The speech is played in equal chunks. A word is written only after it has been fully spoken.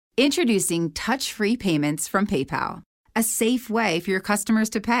Introducing touch-free payments from PayPal, a safe way for your customers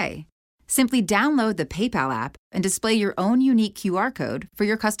to pay. Simply download the PayPal app and display your own unique QR code for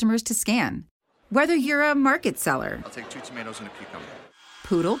your customers to scan. Whether you're a market seller, I'll take 2 tomatoes and a cucumber.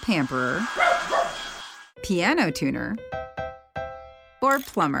 poodle pamperer, piano tuner, or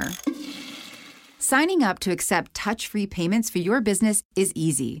plumber, signing up to accept touch-free payments for your business is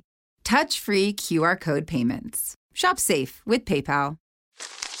easy. Touch-free QR code payments. Shop safe with PayPal.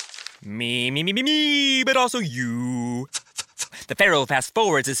 Me, but also you. The Pharaoh fast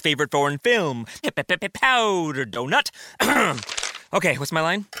forwards his favorite foreign film, Powder Donut. Okay, what's my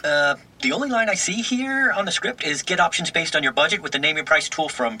line? The only line I see here on the script is get options based on your budget with the Name Your Price tool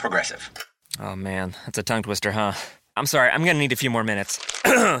from Progressive. Oh man, that's a tongue twister, huh? I'm sorry, I'm gonna need a few more minutes.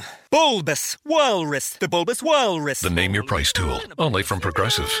 Bulbous Walrus, the Bulbous Walrus. The Name Your Price tool, only from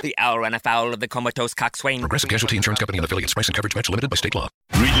Progressive. The owl ran afoul of the comatose coxswain. Progressive Casualty Insurance Company and affiliates. Price and coverage match limited by state law.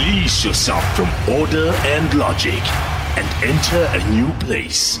 Release yourself from order and logic and enter a new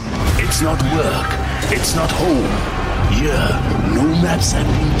place. It's not work. It's not home. Here, no maps have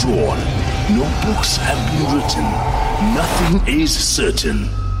been drawn. No books have been written. Nothing is certain.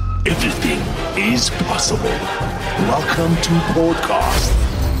 Everything is possible. Welcome to Podcast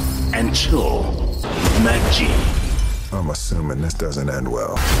and Chill with MacG. I'm assuming this doesn't end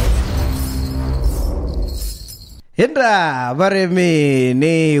well. Hindra,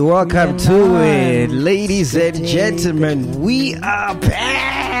 Baremini, welcome to it, ladies and gentlemen. We are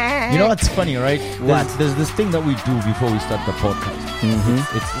back. You know what's funny, right? What? There's this thing that we do before we start the podcast.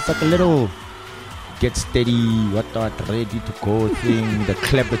 Mm-hmm. It's like a little get steady, whatnot, ready to go thing. The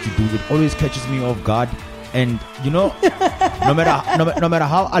clap that you do, it always catches me off guard. And you know, no matter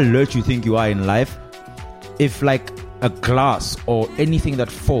how alert you think you are in life, if like a glass or anything that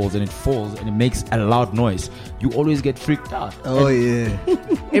falls and it makes a loud noise, you always get freaked out. Oh, and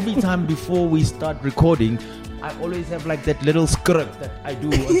every time before we start recording, I always have like that little script that I do.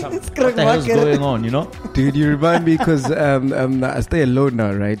 What the hell's going on, you know? Dude, you remind me because I stay alone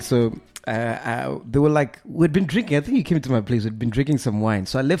now, right? So they were like, we'd been drinking. I think you came to my place. We'd been drinking some wine.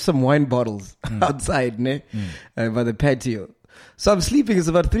 So I left some wine bottles outside by the patio. So I'm sleeping. It's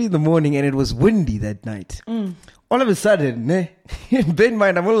about 3 a.m. and it was windy that night. All of a sudden, bear in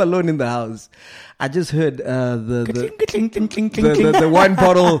mind, I'm all alone in the house. I just heard the wine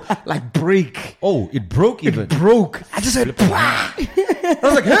bottle like break. Oh, it broke even. It broke. I just heard, I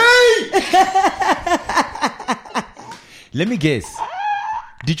was like, hey! Let me guess.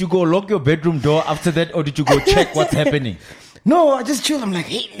 Did you go lock your bedroom door after that, or did you go check what's happening? No, I just chilled. I'm like,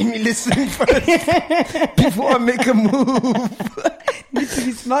 hey, let me listen first before I make a move. Need to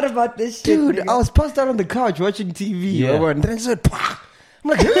be smart about this shit. Dude, I was passed out on the couch watching TV. Yeah. And then I said, I'm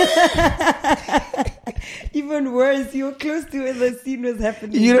like, even worse, you were close to where the scene was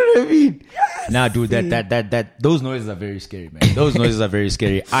happening. You know what I mean? Nah, dude, that those noises are very scary, man. Those noises are very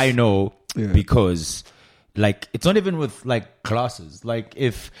scary. I know because like it's not even with like glasses. Like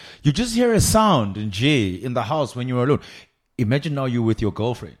if you just hear a sound in the house when you're alone. Imagine now you're with your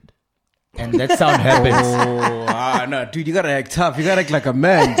girlfriend and that sound happens. No, dude, you gotta act tough. You gotta act like a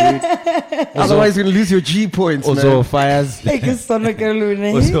man, dude. Otherwise, you're gonna lose your G points. Also, man. fires.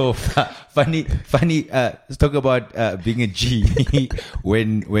 Also, funny. Let's talk about being a G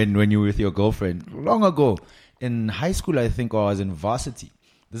when you're with your girlfriend. Long ago in high school, I think, or I was in varsity.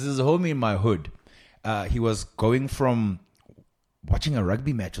 This is a homie in my hood. He was going from watching a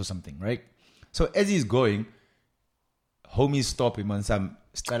rugby match or something, right? So as he's going, homies stop him and some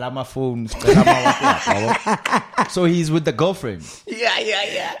stella my phone, stella my WhatsApp. So he's with the girlfriend. Yeah.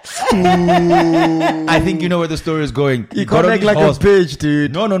 I think you know where the story is going. You can't act like a bitch,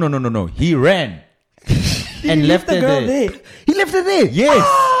 dude. No. He ran and left her there. He left her there? Yes.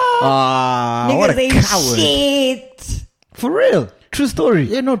 What a coward. Shit. For real? True story?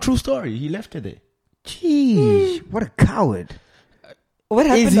 Yeah, no, true story. He left her there. Jeez, what a coward. What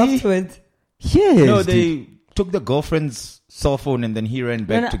happened afterwards? Yes. No, they took the girlfriend's cell phone and then he ran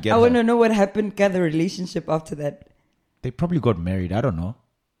back together. I want to know what happened to the relationship after that. They probably got married. I don't know.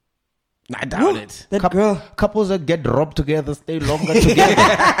 I doubt it. That girl. Couples that get robbed together stay longer together.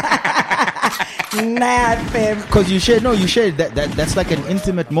 Nah, fam. Because you share that's like an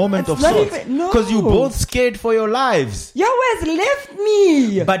intimate moment of sorts. Because you both scared for your lives. Yo has left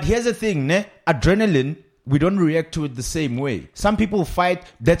me. But here's the thing, adrenaline, we don't react to it the same way. Some people fight,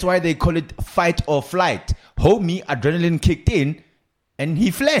 that's why they call it fight or flight. Homie, adrenaline kicked in and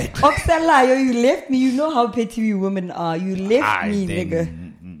he fled. Oxalayo, you left me. You know how petty we women are. You left me, nigga.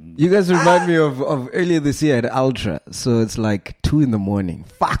 You guys remind me of earlier this year at Ultra. So it's like 2 a.m.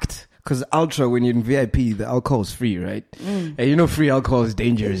 Fucked. Because Ultra, when you're in VIP, the alcohol is free, right? And you know free alcohol is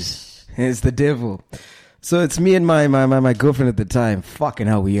dangerous. It's the devil. So it's me and my girlfriend at the time. Fucking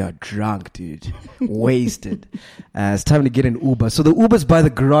hell, we are drunk, dude. Wasted. It's time to get an Uber. So the Uber's by the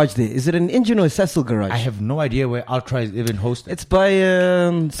garage there. Is it an Engine or a Cecil garage? I have no idea where Ultra is even hosted. It's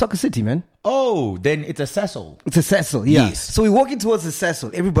by Soccer City, man. Oh, then it's a Cecil. It's a Cecil, yeah. Yes. So we're walking towards the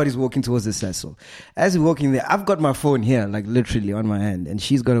Cecil. Everybody's walking towards the Cecil. As we're walking there, I've got my phone here, like literally on my hand, and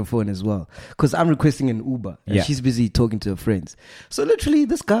she's got her phone as well. Because I'm requesting an Uber, and she's busy talking to her friends. So literally,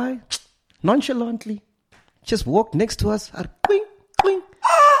 this guy, nonchalantly, just walked next to us, quing, quing,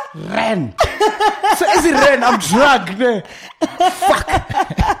 ran. So as he ran, I'm drunk. Man. Fuck.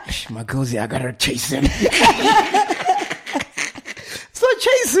 My girl's here, I gotta chase him. So I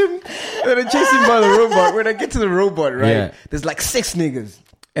chase him. And I chase him by the robot. When I get to the robot, right, there's like 6 niggas.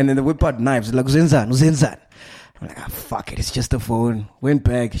 And then they whip out knives. They're like, Uzenzan. I'm like, fuck it, it's just a phone. Went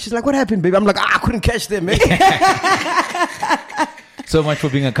back. She's like, what happened, baby? I'm like, I couldn't catch them, man. So much for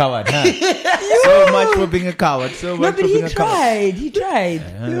being a coward, huh? So much for being a coward. So much for being a coward. He tried.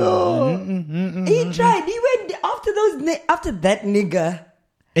 He tried. He went after that nigga.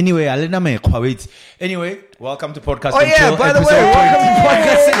 Anyway, wait. Anyway, welcome to Podcast Oh, and yeah, Chill, by the episode way, 20. welcome to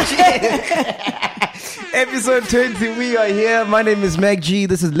Podcast and Chill. Episode 20, we are here. My name is MacG.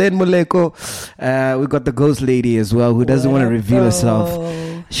 This is Len Moleko. We got the ghost lady as well, who doesn't want to reveal herself.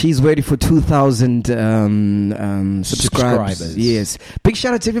 She's waiting for 2,000 subscribers. Yes. Big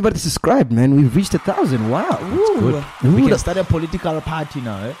shout out to everybody that subscribed, man. We've reached 1,000. Wow. Good. We can start a political party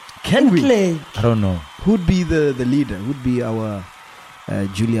now, eh? Can we? I don't know. Who'd be the leader? Who'd be our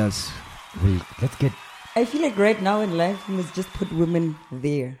Julia's? Wait, let's get... I feel like right now in life, we must just put women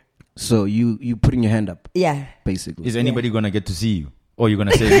there. So you putting your hand up? Yeah. Basically. Is anybody going to get to see you? Or you're going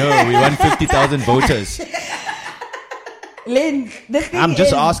to say, no, we want 50,000 voters? Len, the thing I'm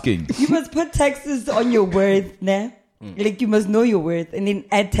just is, asking. You must put taxes on your worth, nah? Like, you must know your worth and then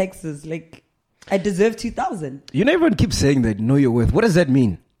add taxes. Like, I deserve 2,000. You know, everyone keeps saying that, know your worth. What does that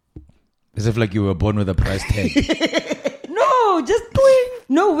mean? As if like you were born with a price tag. No, just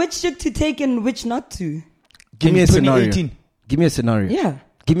know which shit to take and which not to. Give me a scenario. 2018. Give me a scenario. Yeah.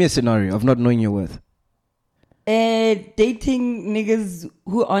 Give me a scenario of not knowing your worth. Dating niggas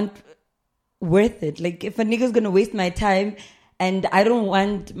who aren't worth it. Like, if a nigga's gonna waste my time and I don't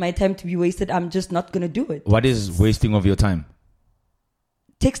want my time to be wasted, I'm just not gonna do it. What is wasting of your time?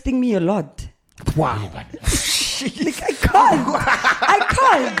 Texting me a lot. Wow. Like, I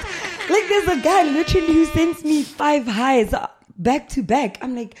can't. Like, there's a guy literally who sends me 5 highs back to back.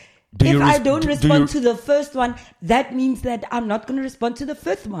 I'm like, if I don't respond to the first one, that means that I'm not going to respond to the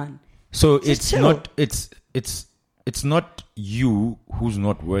fifth one. So Just it's chill. not it's not you who's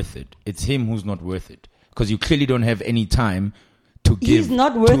not worth it. It's him who's not worth it, because you clearly don't have any time to give. He's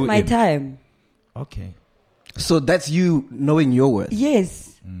not worth to my him. time. Okay. So that's you knowing your worth.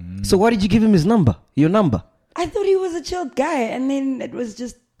 Yes. So why did you give him his number? Your number? I thought he was a chilled guy, and then it was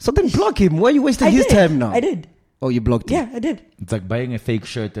just... So then block him. Why are you wasting I his did. time now? I did. Oh, you blocked him? Yeah, I did. It's like buying a fake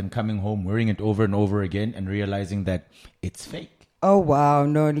shirt and coming home, wearing it over and over again, and realizing that it's fake. Oh, wow.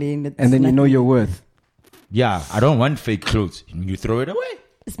 No, Lynn. It's And then you nothing. know your worth. Yeah, I don't want fake clothes. You throw it away.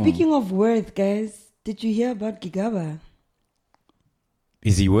 Speaking of worth, guys, did you hear about Gigaba?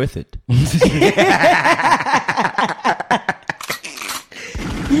 Is he worth it?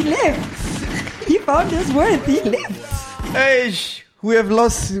 He left. He found his worth. He left. Hey, we have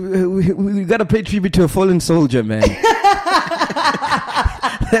lost. We got to pay tribute to a fallen soldier, man.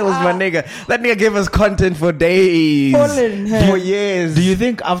 That was my nigga. That nigga gave us content for days. Fallen, huh? For years. Do you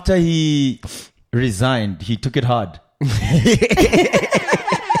think after he resigned, he took it hard?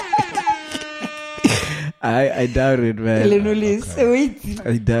 I doubt it, man.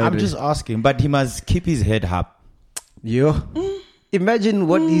 I doubt I'm it. just asking, but he must keep his head up. Yo. Imagine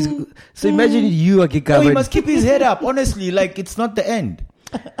what he's... So imagine you are No, he Gigaba. must keep his head up. Honestly, like, it's not the end.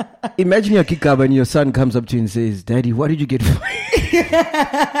 Imagine you're Gigaba and your son comes up to you and says, Daddy, what did you get for me?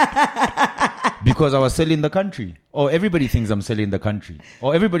 Because I was selling the country. Or everybody thinks I'm selling the country.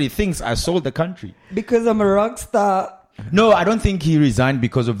 Or everybody thinks I sold the country. Because I'm a rock star. No, I don't think he resigned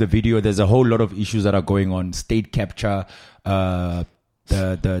because of the video. There's a whole lot of issues that are going on. State capture, the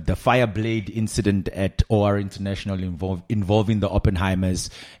fire blade incident at OR International involving the Oppenheimers.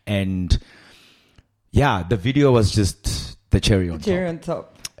 And yeah, the video was just the cherry on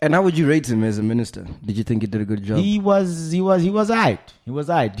top. And how would you rate him as a minister? Did you think he did a good job? He was aight. He was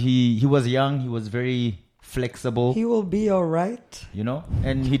aight. He was young. He was very flexible. He will be all right. You know,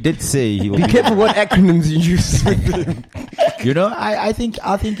 and he did say he will Be careful what acronyms you use with him. You know, I think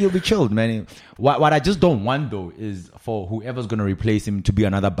he'll be chilled, man. What I just don't want though is for whoever's gonna replace him to be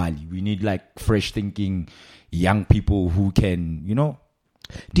another Bali. We need like fresh thinking young people who can, you know.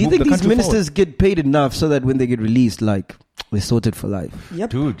 Do you think these ministers get paid enough so that when they get released, like, we're sorted for life? Yep.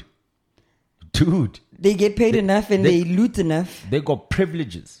 Dude. They get paid enough and they loot enough. They got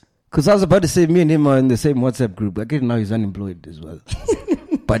privileges. Because I was about to say, me and him are in the same WhatsApp group. I get now he's unemployed as well.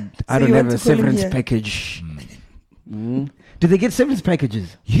 But I don't have a severance package. Do they get severance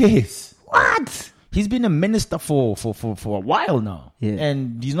packages? Yes. What? He's been a minister for a while now. Yeah.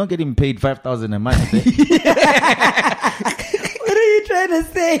 And he's not getting paid 5,000 a month. What are you trying to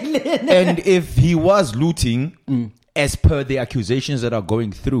say, Lynn? And if he was looting, as per the accusations that are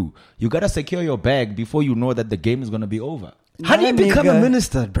going through, you got to secure your bag before you know that the game is going to be over. How do you become a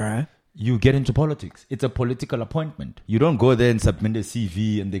minister, bruh? You get into politics. It's a political appointment. You don't go there and submit a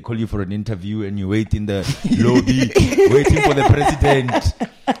CV and they call you for an interview and you wait in the lobby waiting for the president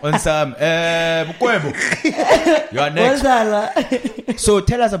on some you are next. So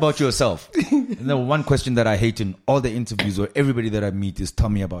tell us about yourself. And the one question that I hate in all the interviews or everybody that I meet is tell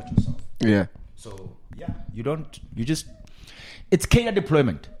me about yourself. Yeah. So it's cater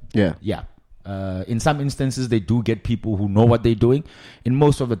deployment. Yeah. In some instances, they do get people who know what they're doing. In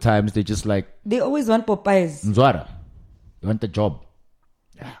most of the times, they just like... They always want Popeyes. Mzwara, you want the job?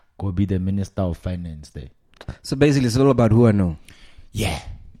 Yeah, go be the Minister of Finance there. So basically, it's all about who I know. Yeah.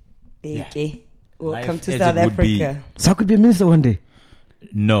 Okay. Welcome Life to as South it would be. Africa. So I could be a minister one day.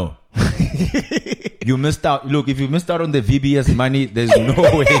 No. You missed out. Look, if you missed out on the VBS money, there's no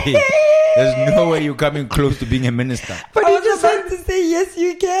way. There's no way you're coming close to being a minister. But I was just about to say, yes,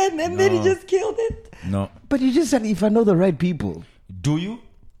 you can. And then he just killed it. No. But you just said, if I know the right people. Do you?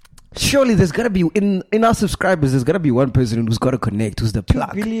 Surely there's got to be, in our subscribers, there's got to be one person who's got to connect, who's the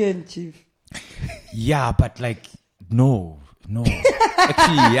plug. Brilliant, Chief. Yeah, but like, no.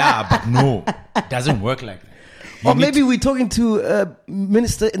 Actually, yeah, but no. It doesn't work like that. Or maybe we're talking to a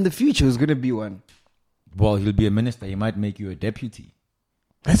minister in the future who's going to be one. Well, he'll be a minister. He might make you a deputy.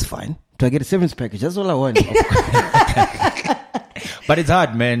 That's fine. Do I get a severance package? That's all I want. But it's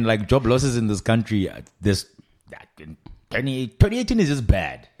hard, man. Like, job losses in this country, 2018 is just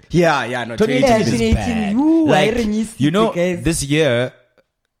bad. Yeah, no. 2018 is just bad. Like, you know, guys. this year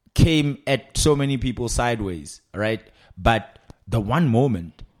came at so many people sideways, right? But the one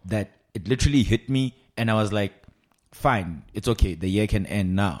moment that it literally hit me and I was like, fine, it's okay. The year can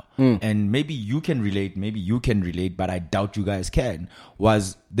end now. And maybe you can relate, but I doubt you guys can,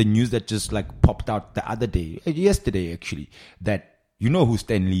 was the news that just like popped out the other day, yesterday actually, that you know who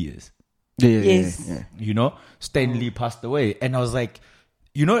Stan Lee is. Yes. Yeah. You know, Stan Lee passed away. And I was like,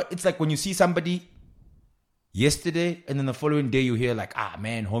 you know, it's like when you see somebody yesterday and then the following day you hear like,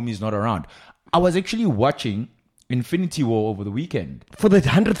 man, homie's not around. I was actually watching Infinity War over the weekend. For the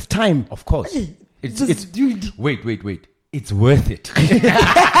 100th time. Of course. It's dude. Wait. It's worth it.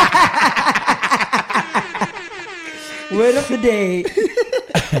 Word of the day.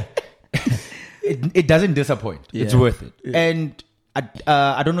 It doesn't disappoint. Yeah. It's worth it. Yeah. And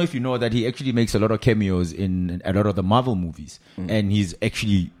I don't know if you know that he actually makes a lot of cameos in a lot of the Marvel movies. And he's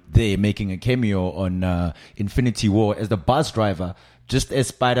actually there making a cameo on Infinity War as the bus driver, just as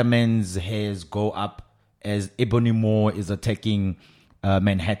Spider-Man's hairs go up as Ebony Maw is attacking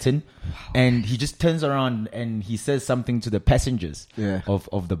Manhattan, and he just turns around and he says something to the passengers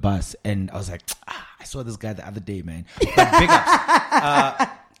of the bus, and I was like, I saw this guy the other day, man. But big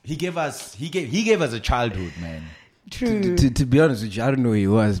ups. He gave us a childhood, man. True. To be honest with you, I don't know who he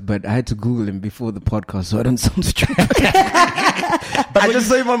was, but I had to Google him before the podcast, so I don't sound stupid. But I just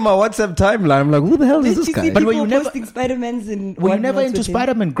saw him on my WhatsApp timeline. I'm like, who the hell is this guy? But were you posting Spider-Mans in? Were you never into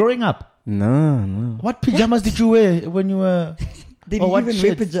Spider-Man growing up? No. What pajamas did you wear when you were? Did you even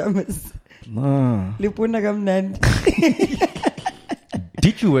wear pajamas? No.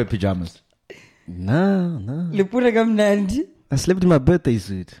 Did you wear pajamas? No. I I slept in my birthday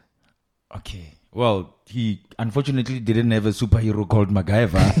suit. Okay. Well, he unfortunately didn't have a superhero called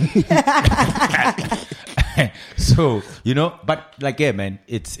MacGyver. So, you know, but like, yeah, man,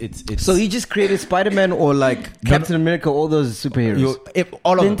 it's. So he just created Spider-Man or like Captain America, all those superheroes?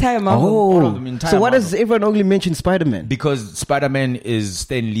 All of the entire them. Marvel. All of them, entire So why Marvel. does everyone only mention Spider-Man? Because Spider-Man is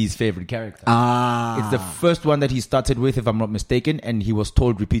Stan Lee's favorite character. It's the first one that he started with, if I'm not mistaken, and he was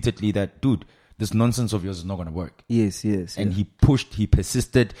told repeatedly that, dude, this nonsense of yours is not going to work. Yes. And he pushed, he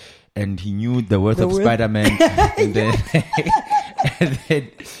persisted, and he knew the worth of Spider-Man.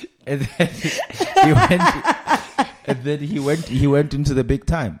 and then he went into the big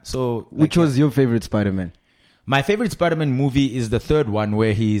time. So, which was your favorite Spider-Man? My favorite Spider-Man movie is the third one,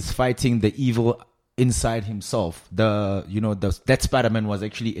 where he's fighting the evil inside himself. That Spider-Man was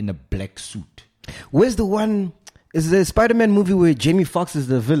actually in a black suit. Where's the one? Is the Spider-Man movie where Jamie Foxx is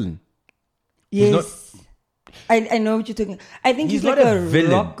the villain? Yes. I know what you're talking. I think he's like not a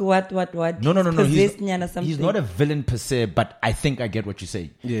villain. rock. What? No. He's not a villain per se, but I think I get what you're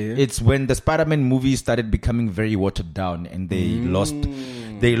saying. Yeah. It's when the Spider-Man movies started becoming very watered down, and they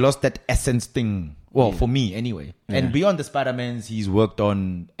lost that essence thing. Well, for me anyway. Yeah. And beyond the Spider-Mans, he's worked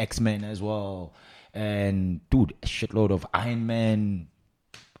on X-Men as well, and dude, a shitload of Iron Man.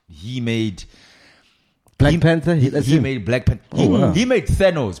 He made Black Panther. He made Black Panther. He made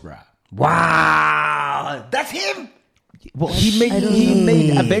Thanos, bruh. Wow, that's him. Well, he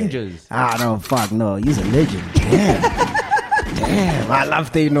made Avengers. No, fuck no. He's a legend. Damn, I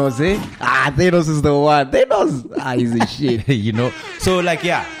love Thanos, eh? Thanos is the one. Thanos, he's a shit. So like,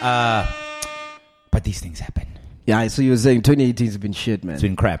 but these things happen. Yeah, so you were saying 2018 has been shit, man. It's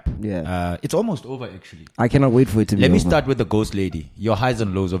been crap. Yeah. It's almost over, actually. I cannot wait for it to be Let me over. start with the Ghost Lady. Your highs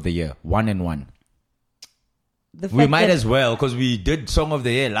and lows of the year. 1 and 1. We might as well, because we did Song of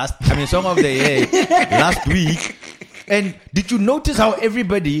the Year last week. And did you notice how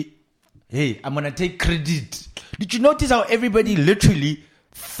everybody, I'm going to take credit. Did you notice how everybody literally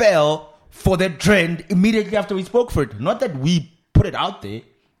fell for that trend immediately after we spoke for it? Not that we put it out there,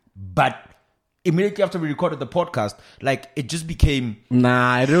 but immediately after we recorded the podcast, like it just became...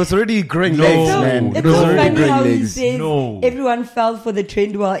 Nah, it was already growing legs, man. It's so funny how he says everyone fell for the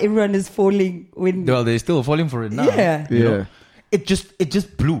trend while everyone is falling. Well, they're still falling for it now. Yeah. It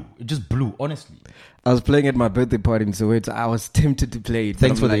just blew. It just blew, honestly. I was playing at my birthday party in Soweto. I was tempted to play it.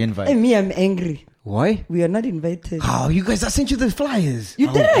 Thanks for the invite. And me, I'm angry. Why? We are not invited. How? You guys, I sent you the flyers. You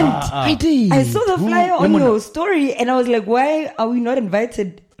didn't. I did. I saw the flyer on your story and I was like, why are we not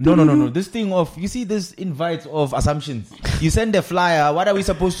invited? No. This thing of, you see this invites of assumptions. You send a flyer. What are we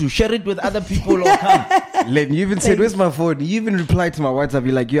supposed to? Share it with other people or come? Len, you even said, where's my phone? You even replied to my WhatsApp.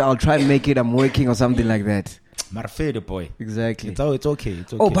 You're like, I'll try and make it. I'm working or something like that. Marfede boy. Exactly. It's okay.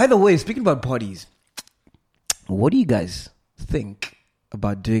 Oh, by the way, speaking about parties, what do you guys think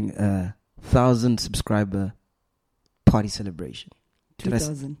about doing a 1,000 subscriber party celebration?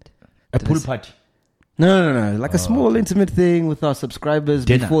 2,000. A pool party? No. Like a small, intimate thing with our subscribers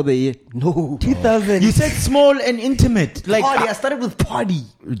before the year. No. 2,000. You said small and intimate. Like party. I started with party.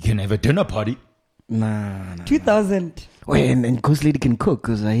 You can have a dinner party. Nah. 2,000. Oh, and Ghost Lady can cook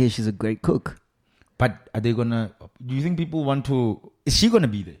because I hear she's a great cook. But are they gonna... Do you think people want to... Is she gonna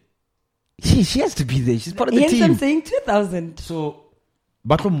be there? She has to be there. She's part of the team. I'm saying 2,000. So...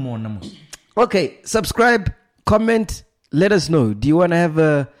 Okay, subscribe, comment, let us know. Do you want to have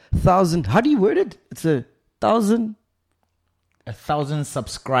 1,000? How do you word it? It's 1,000? 1,000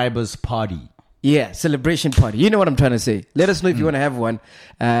 subscribers party. Yeah, celebration party. You know what I'm trying to say. Let us know if you want to have one.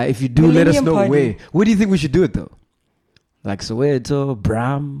 If you do, let us know where. Where do you think we should do it though? Like Soweto,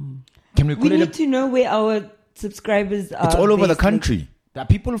 Bram. Can we need to know where our subscribers are. It's all over the country. There are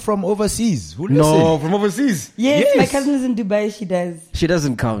people from overseas who listen. No, from overseas. Yes, my cousin is in Dubai. She does. She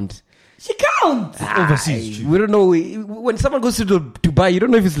doesn't count. She counts. Overseas. We don't know. When someone goes to Dubai, you don't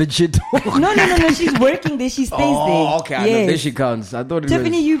know if it's legit. No. She's working there. She stays there. Oh, okay. Yes. I know. There she counts. I thought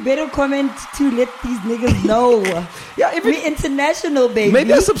Tiffany, you better comment to let these niggas know. We're international, baby.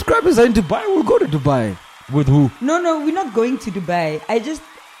 Maybe our subscribers are in Dubai. We'll go to Dubai. With who? No, we're not going to Dubai.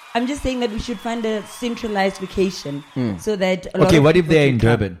 I'm just saying that we should find a centralized vacation so that. What if they're in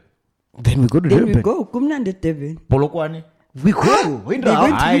Durban? Then we go to Durban. Then we go. Kumnande Durban. Polokwane. We go.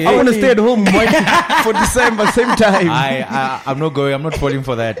 I want to stay at home for December, same time. I'm not going. I'm not falling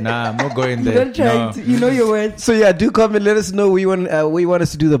for that. Nah, I'm not going there. Don't try. You know your words. So yeah, do comment. Let us know where you want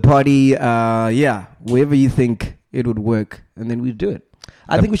us to do the party. Wherever you think it would work, and then we do it.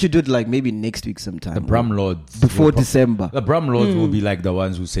 I think we should do it like maybe next week sometime. The Bram Lords. Before December. The Bram Lords will be like the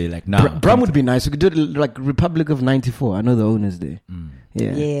ones who say like, nah. Bram would be nice. We could do it like Republic of 94. I know the owners there.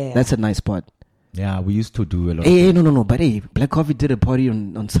 Yeah. That's a nice spot. Yeah, we used to do a lot. Hey, no. But hey, Black Coffee did a party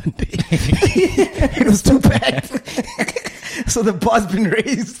on Sunday. It was too bad. So the bar's been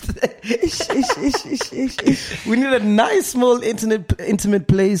raised. We need a nice, small, intimate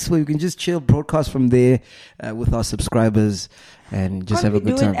place where you can just chill, broadcast from there with our subscribers and just have a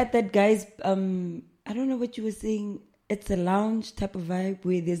good time. Do it at that guy's, I don't know what you were saying. It's a lounge type of vibe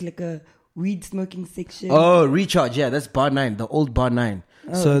where there's like a weed smoking section. Oh, Recharge. Yeah, that's Bar 9, the old Bar 9.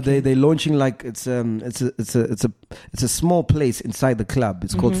 So they're launching like it's a small place inside the club.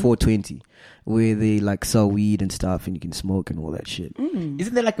 It's called 420, where they like sell weed and stuff, and you can smoke and all that shit.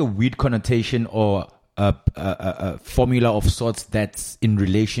 Isn't there like a weed connotation or a formula of sorts that's in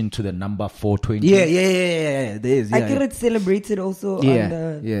relation to the number 420? Yeah. There is. Yeah, I get it celebrated also.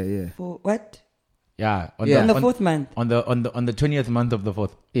 Yeah. For what? Yeah. On the fourth month. On the 20th month of the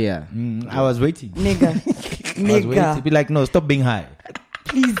fourth. Yeah. I was waiting. Nigga. I was waiting to be like, no, stop being high.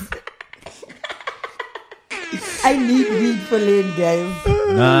 Please. I need weed for Lane, guys.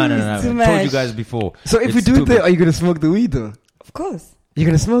 No. It's too I told you much. guys before. So if we It's do too it there, much. are you gonna smoke the weed though? Of course. You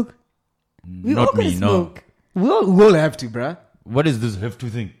gonna smoke? We Not all gonna me, no. smoke. We'll have to, bruh. What is this have to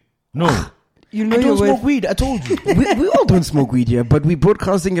thing? No. You know I your don't smoke worth. weed. I told you. we all don't smoke weed here, but we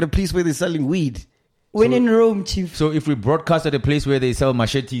broadcasting at a place where they're selling weed. When in Rome, chief. So if we broadcast at a place where they sell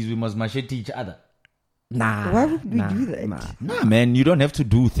machetes, we must machete each other. Nah. Why would we do that? Nah, man, you don't have to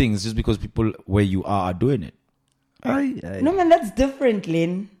do things just because people where you are doing it. No, man, that's different,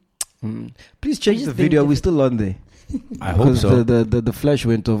 Lane. Please check just the think video. of We're it. still on there. I hope Because so. the flash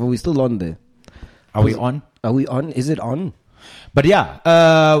went over. We're still on there. Are we on? Are we on? Is it on? But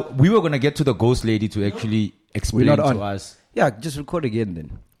yeah, we were gonna get to the ghost lady to actually explain We're to not on. us Yeah, just record again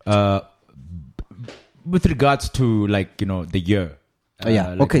then. with regards to the year.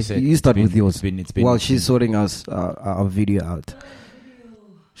 Like okay. you said, You start it's with yours. It's been While she's sorting us our video out.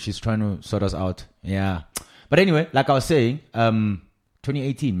 She's trying to sort us out. Yeah. But anyway, like I was saying,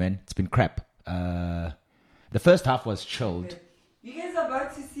 2018, man, it's been crap. The first half was chilled. You guys are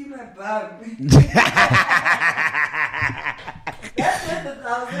about to see my bum.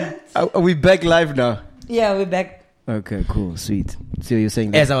 Are we back live now? Yeah, we're back. Okay, cool, sweet. So you're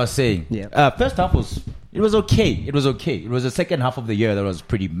saying that? As I was saying, Yeah. First half was okay. It was okay. It was the second half of the year that was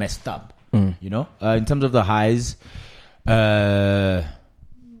pretty messed up. In terms of the highs,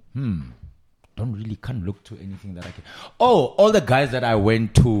 can't look to anything that I can. Oh, all the guys that I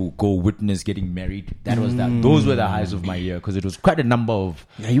went to go witness getting married. Those were the highs of my year because it was quite a number of.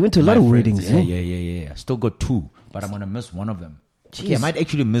 Yeah, you went to a lot my of friends. weddings. Yeah. Still got 2, but I'm gonna miss one of them. Okay, I might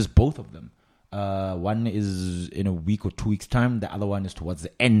actually miss both of them. One is in a week or 2 weeks' time. The other one is towards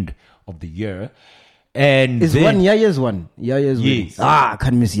the end of the year. And Is then, one Yaya's one? Yaya's wedding. Yes. I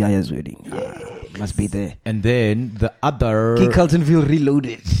can't miss Yaya's wedding. Must be there. and then the other Key Carltonville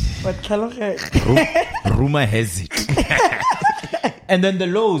reloaded. But rumor has it. And then the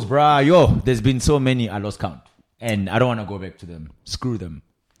lows, bruh. Yo, there's been so many. I lost count, and I don't want to go back to them. Screw them.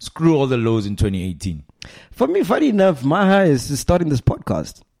 Screw all the lows in 2018. For me, funny enough, my high is starting this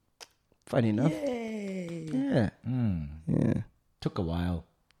podcast. Funny enough. Yeah. Yeah. Took a while,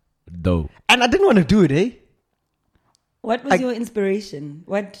 though. And I didn't want to do it, eh? what was your inspiration?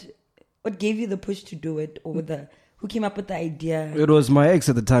 What gave you the push to do it? Or who came up with the idea? It was my ex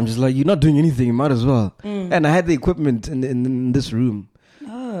at the time. She's like, you're not doing anything, you might as well. And I had the equipment in this room.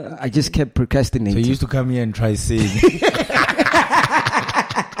 Oh, I just kept procrastinating. So you used to come here and try saying.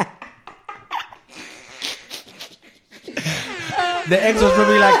 The ex was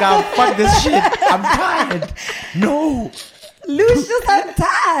probably like, fuck this shit. I'm tired. No. Lucius, I'm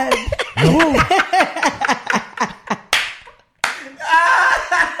tired. No.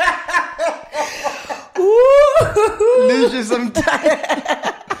 Lucius, I'm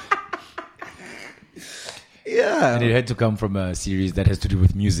tired. Yeah. And it had to come from a series that has to do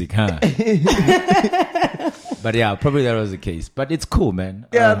with music, huh? But yeah, probably that was the case. But it's cool, man.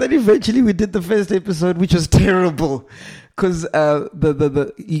 Yeah, then eventually we did the first episode, which was terrible. Because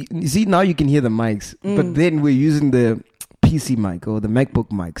you see, now you can hear the mics. But then we're using the PC mic or the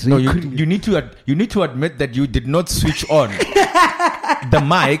MacBook mic. So No, couldn't- you need to admit that you did not switch on the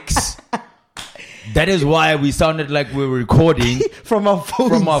mics. That is why we sounded like we were recording from our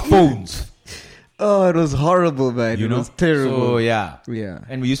phones. Oh, it was horrible, man. It was terrible. So yeah. Yeah.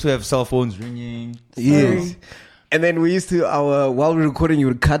 And we used to have cell phones ringing. Yes. And then we used to, while we were recording, you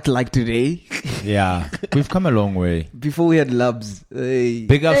would cut like today. Yeah. We've come a long way. Before we had Labs. Hey.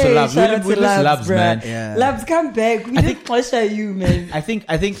 Big ups to Labs. shout We out miss to Labs, Labs, bruh. man. Yeah. Labs, come back. We didn't pressure you, man. I think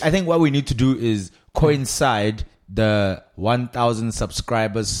what we need to do is coincide the 1,000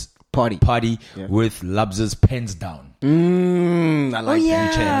 subscribers party with Labs's pens down. I like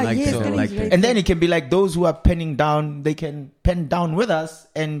yeah. that. Yes, so. that I like is that. right. And then it can be like those who are penning down, they can pen down with us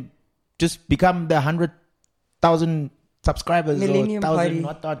and just become the 100,000 subscribers Millennium or Party.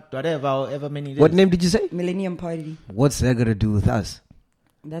 1,000, whatever, however many. What name did you say? Millennium Party. What's that got to do with us?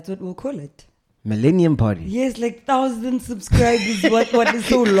 That's what we'll call it. Millennium Party. Yes, like 1,000 subscribers. what is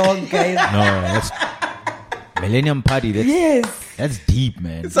so long, guys? No, that's Millennium Party. Yes. That's deep,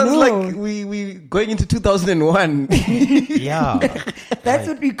 man. It sounds No. like we going into 2001. Yeah. That's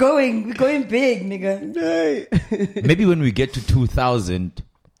what we're going. We're going big, nigga. Maybe when we get to 2001,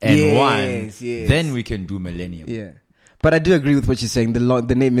 Yes. then we can do Millennium. Yeah. But I do agree with what you're saying. The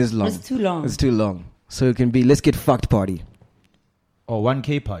name is long. It's too long. It's too long. So it can be Let's Get Fucked Party. Or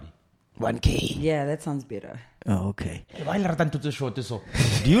 1K Party. 1K. Yeah, that sounds better. Oh, okay.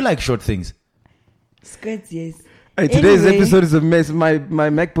 Do you like short things? Skirts, yes. Hey, today's Anyway. episode is a mess. My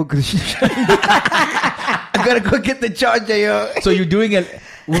MacBook is I gotta go get the charger, yo. So you're doing a...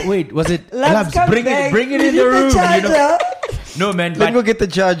 Wait, was it... Labs, come bring back. it in We the need room. You know? charger. No, man. Let me go get the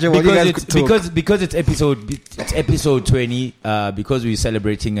charger while you guys could talk. Because it's episode 20, because we're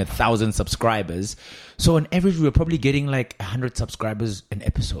celebrating 1,000 subscribers. So on average, we're probably getting like 100 subscribers an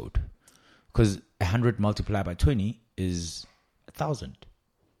episode. Because 100 multiplied by 20 is 1,000.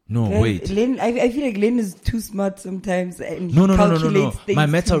 No, Guys, wait. Len, I feel like Len is too smart sometimes. And No. calculates things My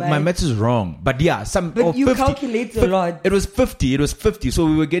maths too much. is wrong. But yeah, But you 50. calculate a lot. It was 50. So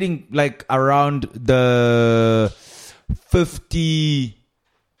we were getting like around the 50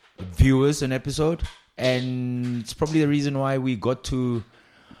 viewers an episode. And it's probably the reason why we got to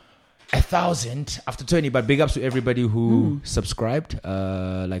 1,000 after 20. But big ups to everybody who subscribed.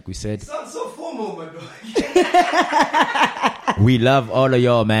 Like we said. Sounds so formal, my dog. We love all of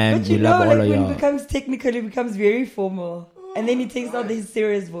y'all, man. But We you love know, all like of when y'all. it becomes technical, it becomes very formal. And then he takes out his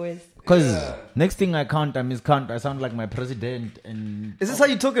serious voice. Because next thing I sound like my president and Is this how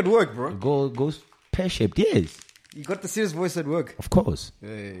you talk at work, bro? goes pear-shaped. Yes, You got the serious voice at work. of course.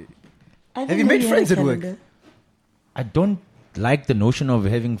 Hey. I Have didn't you know made had friends a at work? calendar. I don't like the notion of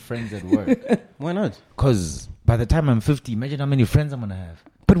having friends at work. Why not? Because by the time I'm 50, imagine how many friends I'm going to have.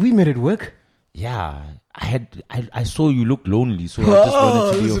 But we met at work. Yeah, I saw you look lonely, so I just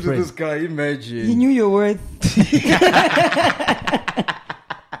wanted to be your listen to friend. this guy. Imagine. He knew your worth.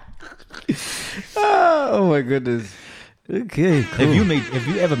 Oh my goodness. Okay, cool. Have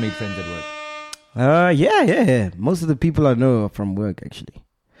you ever made friends at work? Yeah. Most of the people I know are from work, actually.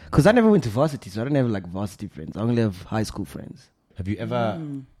 Because I never went to varsity, so I don't have like varsity friends. I only have high school friends. Have you ever?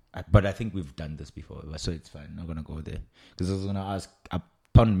 But I think we've done this before, so it's fine. I'm not gonna go there because I was gonna ask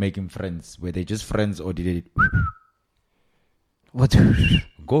upon making friends, were they just friends or did it? What?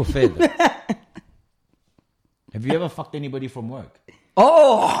 Go further. Have you ever fucked anybody from work?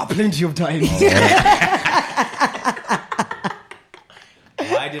 Oh, plenty of times.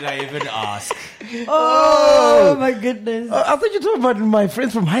 Why did I even ask? Oh my goodness. I thought you were talking about my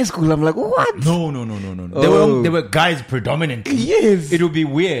friends from high school. I'm like, what? No. Oh. They were guys predominantly. Yes. It would be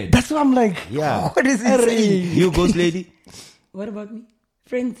weird. That's why I'm like, Yeah. what is he saying? You ghost lady What about me?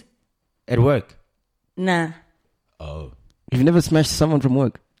 Friends? at work. Nah. Oh, You've never smashed someone from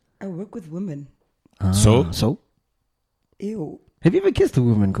work? I work with women. So? Ew. Have you ever kissed a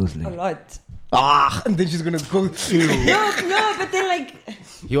woman, Ghost A Lady? lot. And then she's gonna go. No, but they're like,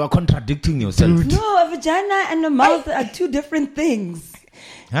 you are contradicting yourself. no, a vagina and a mouth are two different things.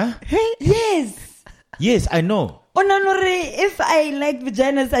 Huh? Yes. Yes, I know. Oh, no, if I liked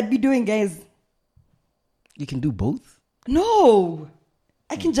vaginas, I'd be doing guys. You can do both? No.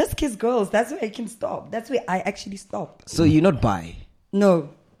 I can just kiss girls. That's where I can stop. That's where I actually stop. So you're not bi? No.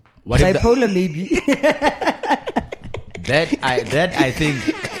 What if Bipolar, maybe. That I think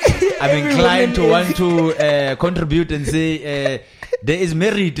I'm inclined to want to contribute and say there is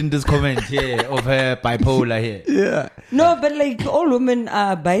merit in this comment here of her bipolar here. Yeah. No, but like all women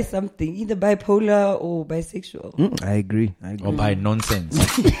are by something, either bipolar or bisexual. I agree. Or by nonsense.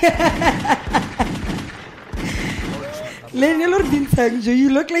 You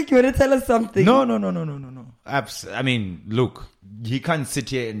look like you want to tell us something. No. I mean, look, he can't sit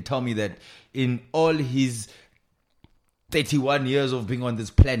here and tell me that in all his 31 years of being on this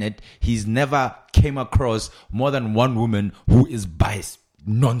planet, he's never came across more than one woman who is biased.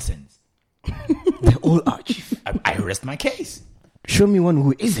 Nonsense. They all are, Chief. I rest my case. Show me one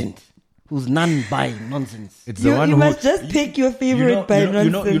who isn't. Who's non-bi nonsense. It's the You, one you who must just pick your favorite by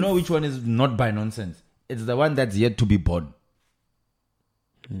nonsense. You know which one is not by nonsense. It's the one that's yet to be born.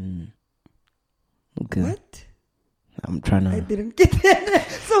 Okay. What? I'm trying I to... didn't get that.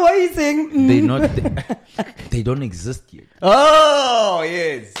 So why are you saying? They don't exist yet. Oh,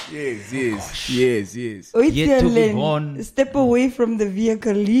 yes. Wait Yet till to be then. born. Step away from the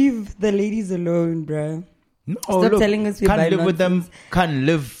vehicle. Leave the ladies alone, bruh. No, Stop telling us we're can't by live with them. nonsense. Can't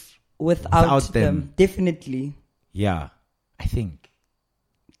live Without Without them. them. Definitely. Yeah, I think.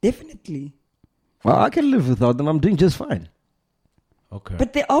 Definitely. Well, I can live without them. I'm doing just fine. Okay.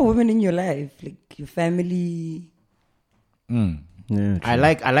 But there are women in your life, like your family, Yeah, I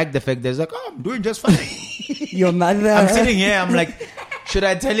like the fact that it's like, oh, I'm doing just fine. your mother. I'm sitting here. I'm like, should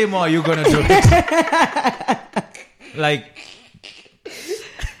I tell him or are you gonna do it? Like,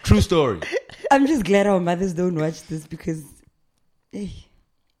 true story. I'm just glad our mothers don't watch this because. Hey.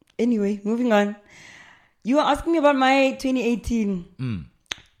 Anyway, moving on. You were asking me about my 2018.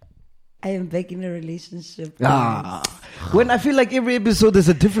 I am back in a relationship. When I feel like every episode there's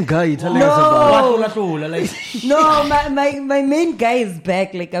a different guy you're telling us about. No, my main guy is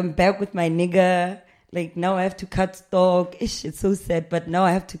back. Like, I'm back with my nigga. Like now I have to cut stock. Ish, it's so sad, but now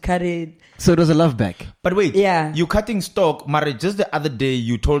I have to cut it. So it was a love back. But wait, Yeah. you cutting stock, Mara, just the other day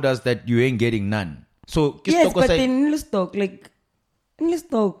you told us that you ain't getting none. So Yes, but then in the stock, like in the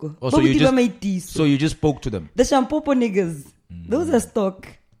stock. Oh, so you just spoke to them. The shampoo niggas. Those are stock.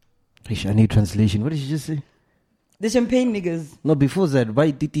 Ish, I need translation. What did you just say? The champagne niggas. No, before that,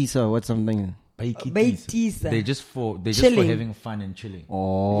 by Titisa or what something. Baitisa. They just for Chilling. having fun and chilling.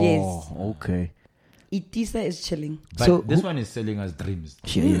 Oh, Yes. okay. Itisa is chilling. But So this one is selling us dreams.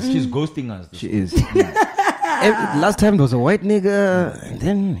 She is. She's ghosting us. She is. Last time there was a white nigga, and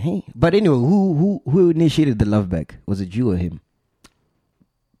then hey. But anyway, who initiated the love back? Was it you or him?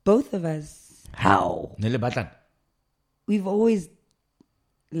 Both of us. How? Nele Batlan. We've always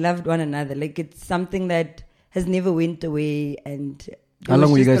loved one another. Like it's something that has never went away. And How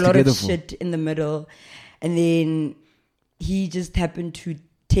long were you guys a lot together of for? shit in the middle, and then he just happened to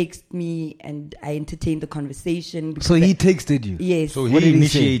text me, and I entertained the conversation. So he texted you. Yes. So What he did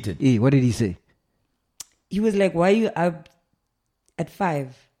initiated. he say? What did he say? He was like, "Why are you up at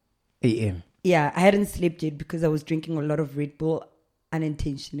 5 A.M. Yeah, I hadn't slept yet because I was drinking a lot of Red Bull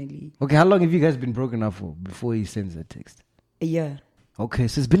unintentionally. Okay, how long have you guys been broken up for before he sends that text? A year. Okay,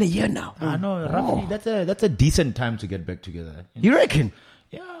 so it's been a year now. I know, roughly, that's a decent time to get back together. You reckon?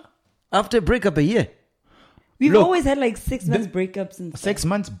 Yeah. After a breakup, a year? We've Look, always had like 6 months breakups and 6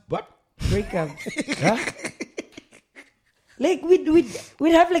 months, what? breakups. Huh? Like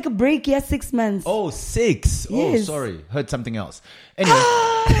we'd have like a break, 6 months. Oh, 6. Oh, Yes. sorry. Heard something else. Anyway.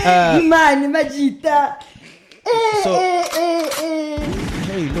 Man, Majita. So,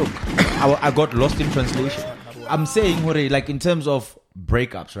 hey, look. I got lost in translation. I'm saying, Hore, like in terms of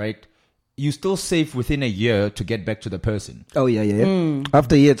breakups, right? You're still safe within a year to get back to the person. Oh, yeah.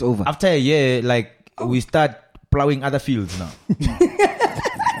 After a year, it's over. After a year, like, we start plowing other fields now.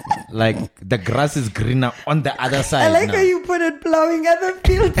 Like, the grass is greener on the other side I like now. how you put it, plowing other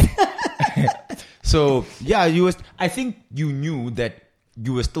fields. So, yeah, I think you knew that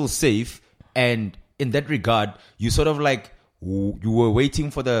you were still safe. And in that regard, you sort of like, you were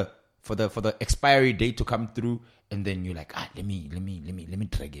waiting for the expiry date to come through. And then you're like, let me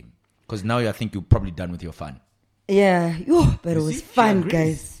drag him. Because now I think you're probably done with your fun. Yeah. But it was see? She fun, agrees.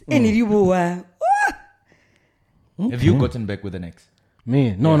 guys. And you were. Have you gotten back with an ex?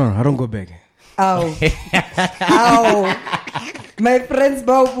 Me? No, I don't go back. Ow. Ow. My friend's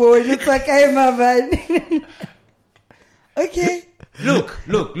bobo. Looks like I'm a man. Okay. Look.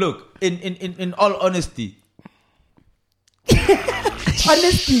 In all honesty.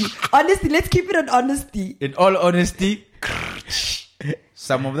 Honesty. Let's keep it on honesty. In all honesty,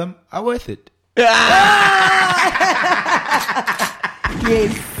 some of them are worth it.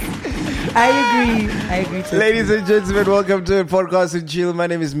 Yes. I agree. Totally. Ladies and gentlemen, welcome to Podcast and Chill. My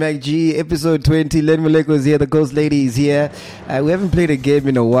name is MacG. Episode 20. Len Maleko is here. The Ghost Lady is here. We haven't played a game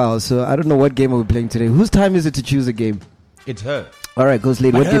in a while, so I don't know what game are we playing today. Whose time is it to choose a game? It's her. All right, Ghost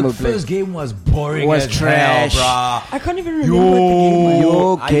Lady, what game are we playing? First game was boring. Was as trash. hell, I can't even remember what the game was.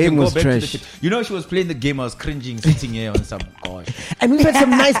 Your I game can go was back to the trash. shit. You know, she was playing the game. I was cringing, sitting here on some gosh. And we've had some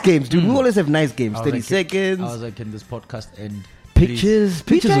nice games, dude. We always have nice games. 30 seconds. I was like, can this podcast end? Pictures. We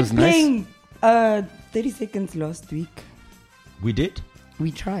Pictures tried was nice. playing 30 seconds last week. We did?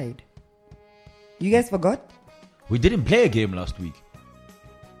 We tried. You guys forgot? We didn't play a game last week.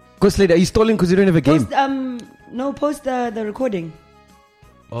 Ghost Lady, are you stalling because you don't have a game? Post the recording.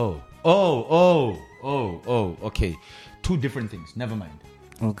 Oh, okay. Two different things. Never mind.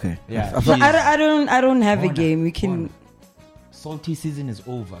 Okay. Yeah. So I don't have a game. We can. Salty season is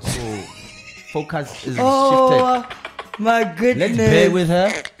over, so focus is shifted. Oh my goodness! Let's bear with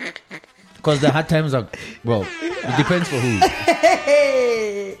her because the hard times are it depends for who.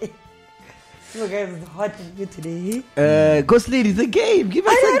 Hey. You guys, it's hot in here today. Ghost Lady, the game. Give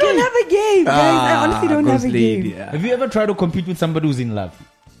us I a don't game. have a game, guys. I honestly don't have a Ghost Lady, game. yeah. Have you ever tried to compete with somebody who's in love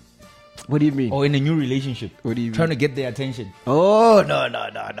What do you mean? or in a new relationship? What do you mean? Trying to get their attention. Oh, no.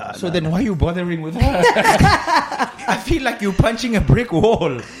 So then why are you bothering with her? I feel like you're punching a brick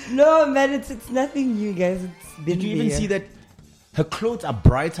wall. No, man, it's nothing new, guys. It's been Did you even there. see that her clothes are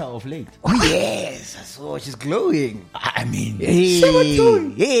brighter of late? Oh, yes. I saw she's glowing. I mean, Hey.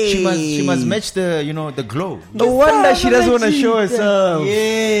 she must match the glow. No wonder she doesn't want to show Mama herself.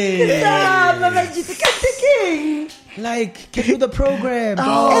 Yeah. Mama Gita, come to King. Like, can you do the program?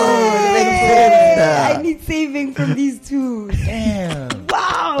 I need saving from these two. Damn.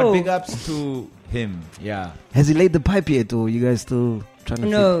 Wow. But big ups to him. Yeah. Has he laid the pipe yet, or you guys still trying to?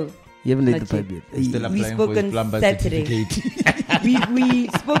 No. You haven't laid Not the pipe yet. yet. He's still We applying spoke for his on plumber Saturday. certificate. we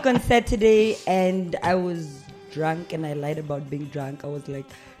spoke on Saturday, and I was drunk, and I lied about being drunk. I was like,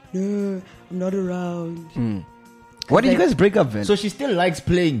 no, I'm not around. Why did you guys break up then? So she still likes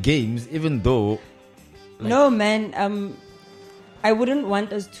playing games, even though. No, man. I wouldn't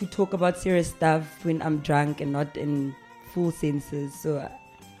want us to talk about serious stuff when I'm drunk and not in full senses. So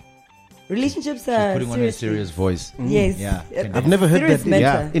relationships are putting on a serious voice. Yes. Yeah. I've never heard Serious that. matter.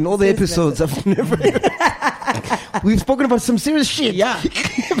 Yeah. In all the Serious episodes, I've never. We've spoken about some serious shit. Yeah.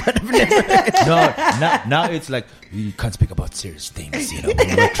 Now it's like, you can't speak about serious things, when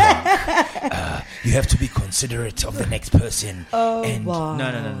we're drunk. You have to be considerate of the next person. Oh, and wow.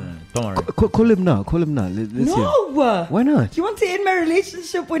 No. Don't worry. Call him now. Let's hear. No. Why not? You want to end my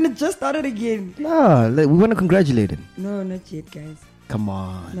relationship when it just started again? No, we want to congratulate him. No, not yet, guys. Come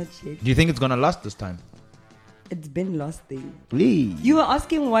on. Not yet. Do you think it's gonna last this time? It's been lost thing. Please. You were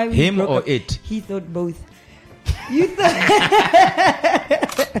asking why we Him broke or up. it? He thought both. You thought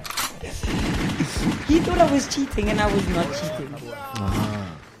he thought I was cheating, and I was not cheating.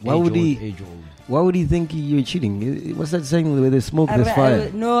 Why would he? Age old. Why would he think you're cheating? What's that saying? Where there's smoke, there's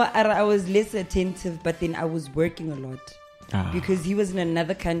fire. I was less attentive, but then I was working a lot because he was in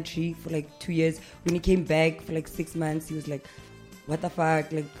another country for like 2 years. When he came back for like 6 months, he was like, "What the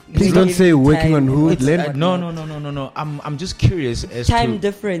fuck?" Like, please don't say working on who. No. I'm just curious as time to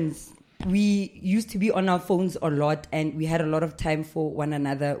difference. We used to be on our phones a lot, and we had a lot of time for one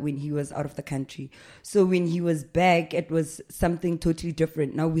another when he was out of the country. So when he was back, it was something totally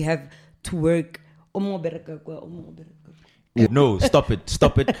different. Now we have to work. No, stop it.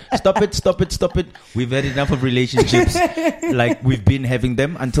 We've had enough of relationships like we've been having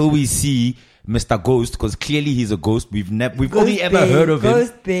them until we see Mr. Ghost, because clearly he's a ghost. We've only ever heard of him.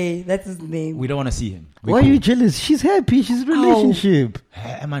 Ghost Bay, that's his name. We don't want to see him. Why are you jealous? She's happy. She's in a relationship.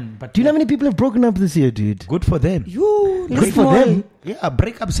 Man, but do you know how many people have broken up this year, dude? Good for them. Good for them. Yeah,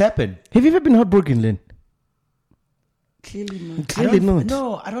 breakups happen. Have you ever been heartbroken, Lynn? Clearly not. Clearly not.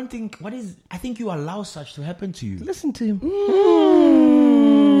 No, I don't think. I think you allow such to happen to you. Listen to him.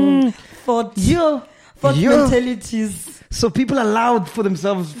 Thought mentalities. So people allowed for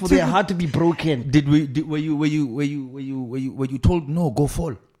themselves, for their heart to be broken. Were you told no, go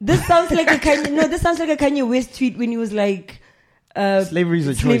fall? This sounds like a Kanye West tweet when he was like, slavery is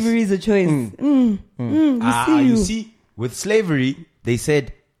a choice. Slavery is a choice. You see, with slavery, they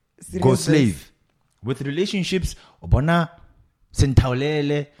said go slave. With relationships, obona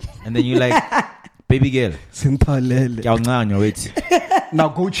sentaulele, and then you like, baby girl, sentaulele. Wait. Now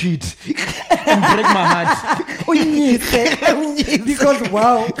go cheat and break my heart. Because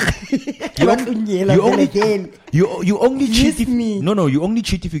wow, you only cheat if you only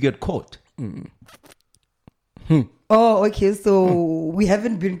cheat if you get caught. Oh, okay. So we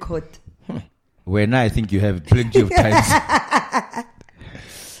haven't been caught. When I think you have plenty of times.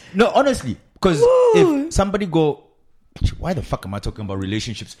 No, honestly, because if somebody go, why the fuck am I talking about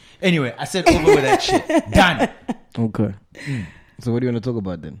relationships? Anyway, I said over with that shit. Done. Okay. So what do you want to talk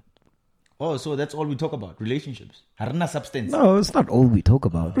about then? Oh, so that's all we talk about, relationships. Harana substance. No, it's not all we talk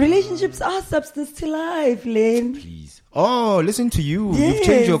about. Relationships are substance to life, Lynn. Please. Oh, listen to you. Yes. You've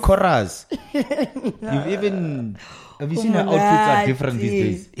changed your chorus. You've even... Have you seen her outfits are different these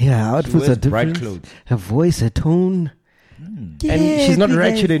days? Yeah, outfits are different. Bright clothes. Her voice, her tone. And she's not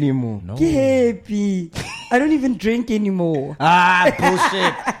ratchet anymore. No. Get happy. I don't even drink anymore.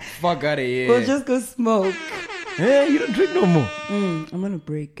 Bullshit. Fuck out of here. We'll just go smoke. Yeah, you don't drink no more. I'm on a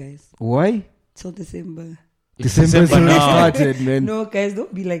break, guys. Why? Till December. December's already started, man. No, guys,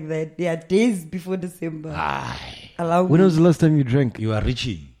 don't be like that. There are days before December. Allow when me. was the last time you drank? You are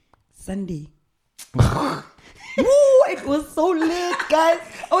reaching. Sunday. Woo, it was so late, guys.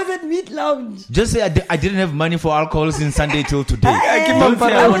 I was at Meat Lounge. Just say I didn't have money for alcohol since Sunday till today.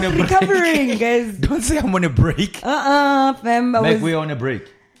 I was recovering, guys. Don't say I'm on a break. Fam. We're on a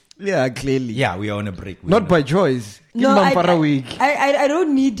break. Yeah, clearly. Yeah, we are on a break. Not by choice. No, I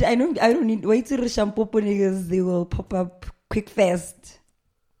don't need. Wait till the shampoo niggas, they will pop up quick fast.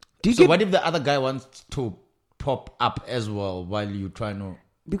 So what if the other guy wants to pop up as well while you try to?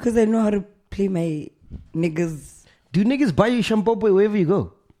 Because I know how to play my niggas. Do niggas buy you shampoo wherever you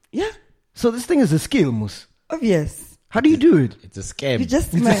go? Yeah. So this thing is a skill, Mus. Obvious. How do you do it? It's a scam. You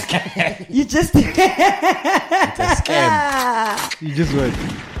just It's a scam. You just what?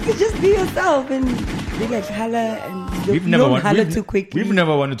 You just be yourself and be like holla and don't holla too quickly. We've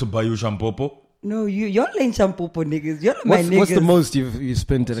never wanted to buy you shampoo. No, you're laying shampoo for niggas. You're not my niggas. What's the most you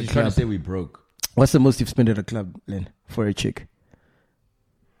spent at a club? Trying to say we broke. What's the most you've spent at a club, Len, for a chick?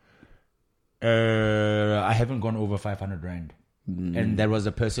 I haven't gone over 500 rand. And there was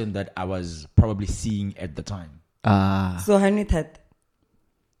a person that I was probably seeing at the time. So honey that.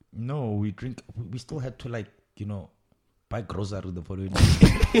 No, we still had to buy grocery the following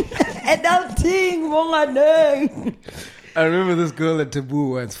day. Adulting, monganeng. I remember this girl at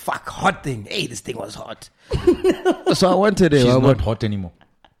Taboo once. Fuck, hot thing. Hey, this thing was hot. So I wanted it. She's not hot anymore.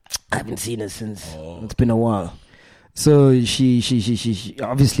 I haven't seen her since. It's been a while. So she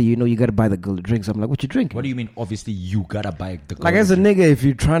obviously, you know, you gotta buy the girl a drink. So I'm like, what you drinking? What do you mean? Obviously, you gotta buy the girl. Like as a nigga, if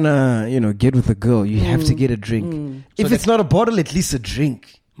you're trying to, you know, get with a girl, you have to get a drink. If So it's not a bottle, at least a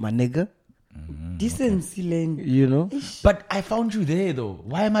drink, my nigga. Decency lane. You know, But I found you there though.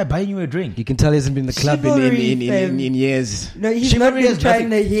 Why am I buying you a drink? you can tell he hasn't been in the club Chivalry, in fam. years. No, he's Chivalry not been has trying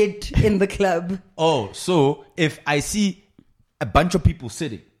nothing. to hit in the club. Oh, so if I see a bunch of people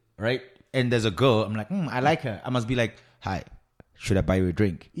sitting, right, and there's a girl, I'm like, I like her. I must be like, hi, should I buy you a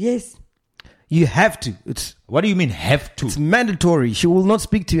drink? Yes. You have to. It's What do you mean have to? mandatory. She will not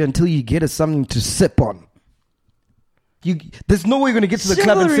speak to you until you get her something to sip on. There's no way you're going to get to the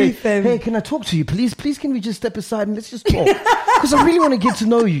club and say, Chivalry, fam. hey, can I talk to you? Please, can we just step aside and let's just talk? Because I really want to get to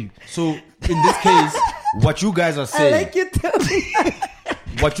know you. So in this case, what you guys are I saying, like you too.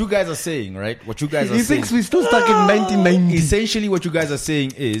 what you guys are saying, right? What you guys are He saying, thinks we're still stuck in 1990. essentially what you guys are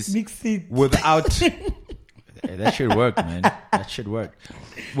saying is Mix it. without that should work, man. That should work.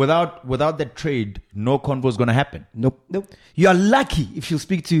 Without that trade, no convo is gonna happen. Nope. You are lucky if she'll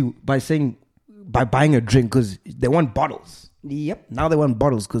speak to you by buying a drink because they want bottles. Yep. Now they want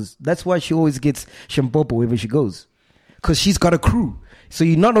bottles because that's why she always gets shampopo wherever she goes. Because she's got a crew. So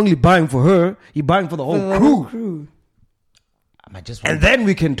you're not only buying for her, you're buying for the whole The crew. whole crew. I might just And then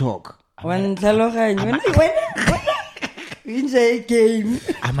we can talk. When enjoy game.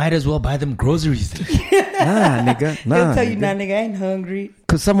 I might as well buy them groceries. Nah, nigga. They'll tell you, Nah, nah, nigga, I ain't hungry.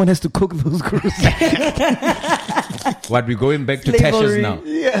 because someone has to cook those groceries. What, we going back to Slavery. Tasha's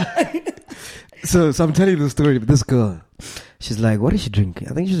now? So I'm telling you the story of this girl. She's like, what is she drinking?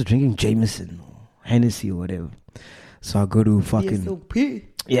 I think she's drinking Jameson or Hennessy or whatever. So I go to fucking... ESOP.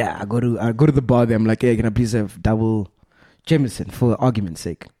 Yeah, I go to the bar there. I'm like, hey, can I please have double Jameson for argument's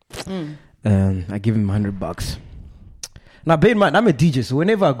sake? I give him $100. Now, bear in mind, I'm a DJ, so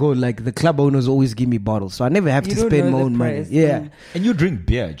whenever I go, like the club owners always give me bottles, so I never have You to don't spend know my the own money. price, Yeah, And you drink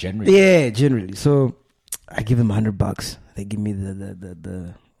beer generally. yeah, generally. So I give him $100. They give me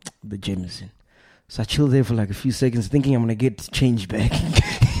the Jameson. So I chill there for like a few seconds, thinking I'm gonna get change back.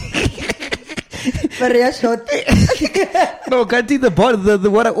 But yeah, short. No, can't see the bottle. The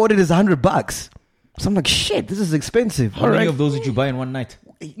what I ordered is $100. So I'm like, shit, this is expensive. How many of those did you buy in one night?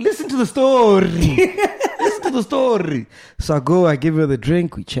 Listen to the story. Listen to the story. So I give her the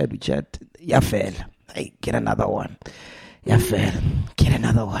drink. We chat. Yeah, fell. Hey, get another one. Yeah, fell. Get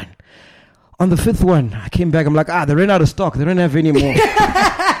another one. On the fifth one, I came back. I'm like, they ran out of stock. They don't have any more.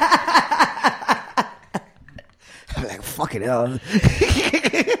 I'm like, fucking hell.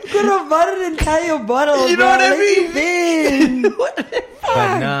 Could have bought an entire bottle. You know bro. what I Like, mean?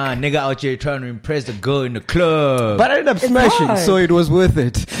 But nah, nigga out here trying to impress the girl in the club. But I ended up smashing, hard. so it was worth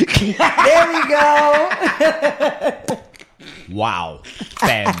it. There we go. Wow.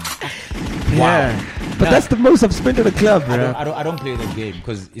 Bam. Wow. Yeah. But that's the most I've spent at a club, bro. I don't play that game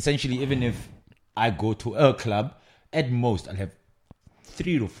because essentially, even if I go to a club, at most I'll have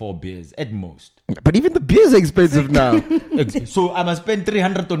 3 to 4 beers at most. But even the beers are expensive now. So I must spend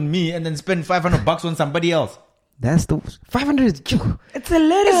 300 on me and then spend $500 on somebody else. That's the 500 is It's a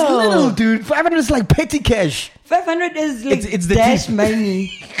little. It's little, dude. 500 is like petty cash. 500 is like It's the dash tea-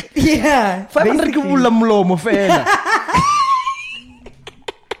 money. Yeah. 500 basically. ke bula mlomo fela.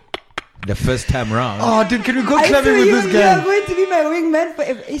 The first time round. Oh, dude, can we go I clubbing swear with you, this you are guy? going to be my wingman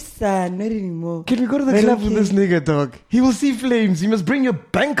forever. Isa, not anymore. Can we go to the But club with okay. this nigga, dog? He will see flames. You must bring your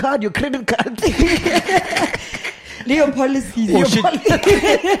bank card, your credit card. Leo policies. Oh, shit.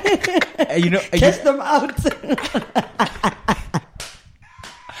 Cash them out.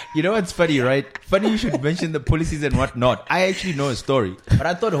 You know what's funny, right? Funny you should mention the policies and whatnot. I actually know a story, but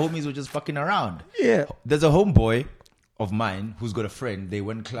I thought homies were just fucking around. Yeah. There's a homeboy of mine who's got a friend. They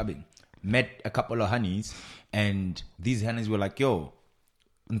went clubbing, met a couple of honeys, and these honeys were like, yo,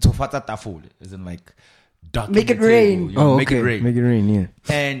 ntofata taful, as in like, darken Make the it table, rain. you know, Oh, make okay. it rain. Make it rain, yeah.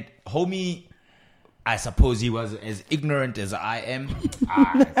 And homie, I suppose he was as ignorant as I am.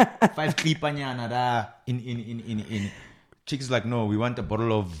 5 klipanyana da in. Chicks like, no, we want a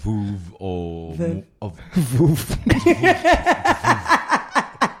bottle of Vouv or of Voof.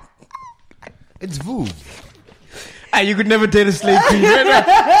 It's Vouv. You could never date a slave queen.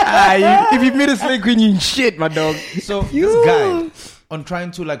 If you meet a slave queen, you in shit, my dog. So this guy, on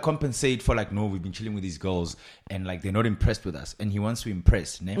trying to like compensate for like, no, we've been chilling with these girls and like they're not impressed with us, and he wants to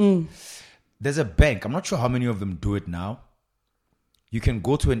impress. Ne? There's a bank. I'm not sure how many of them do it now. You can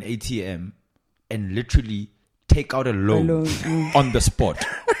go to an ATM and literally take out a loan on the spot.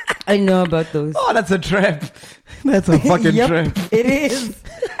 I know about those. Oh, that's a trap. That's a fucking trap. It is.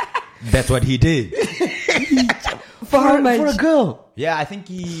 That's what he did. For how much? For a girl. Yeah, I think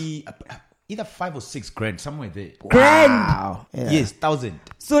he either 5 or 6 grand, somewhere there. Grand. Wow. Yeah. Yes, 1,000.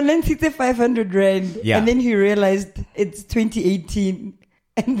 So then he said 500 rand. Yeah. And then he realized it's 2018.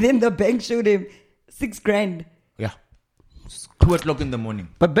 And then the bank showed him 6 grand. Yeah. 2 o'clock in the morning.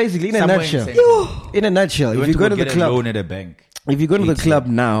 But basically, in a Somewhere nutshell, You if you go to the get a club, loan at a bank. if you go to the club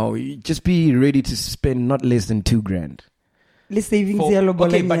now, you just be ready to spend not less than 2 grand. Let's savings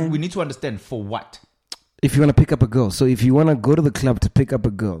Okay, but we need to understand for what. If you want to pick up a girl. So if you want to go to the club to pick up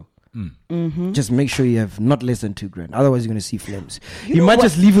a girl, just make sure you have not less than 2 grand. Otherwise, you're going to see flames. You might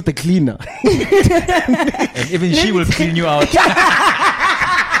just leave with the cleaner. And even she will clean you out.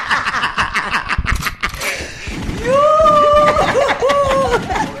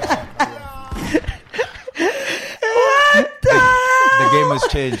 The game has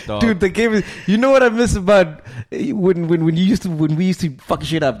changed, dog. Dude, the game is. You know what I miss about when we used to fuck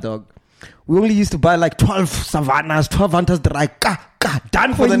shit up, dog. We only used to buy like 12 savannas, 12 hunters dry,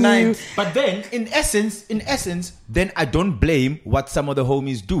 done for the night. But then, in essence, then I don't blame what some of the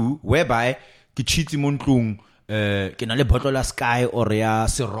homies do, whereby kichiti muntlung, kenale botola sky or ya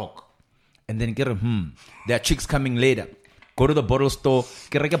sirok, and then get there are chicks coming later. Go to the bottle store,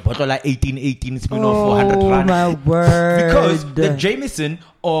 get a bottle like 18, spin off 400 rand. Oh my word! Because the Jameson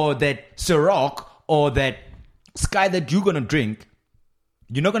or that Ciroc or that Sky that you're gonna drink,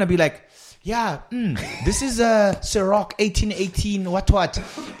 you're not gonna be like, yeah, this is a Ciroc 18. What?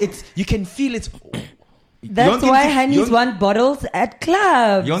 It's, you can feel it's. That's why honeys want bottles at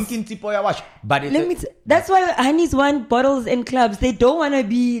clubs. But that's why honeys want bottles in clubs. They don't want to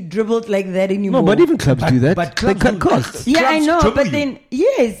be dribbled like that anymore. No, but even clubs do that. But they cut costs. Yeah, I know. trouble But you. then,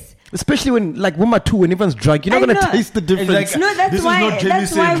 yes. Especially when, like, Woma 2, when everyone's drunk, you're not I going to know. taste the difference. Like, No, this that's is why. not That's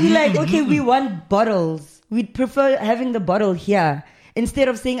Jameson. why we like. Okay, we want bottles. We'd prefer having the bottle here instead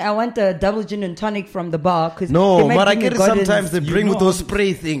of saying I want a double gin and tonic from the bar. No, but I get it sometimes they bring with those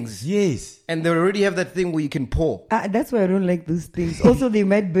spray things. Yes. And they already have that thing where you can pour. That's why I don't like those things. Also, they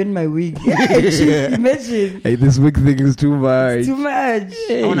might burn my wig. Imagine. Hey, this wig thing is too much. Too much.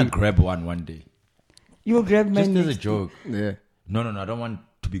 I want to grab one day. You will grab mine. Just as a joke. Yeah. No, I don't want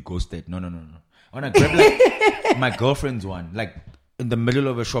to be ghosted. No. I want to grab like my girlfriend's one. Like in the middle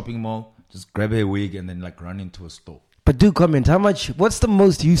of a shopping mall, just grab her wig and then like run into a store. But do comment, what's the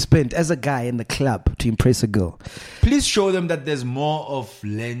most you spent as a guy in the club to impress a girl? Please show them that there's more of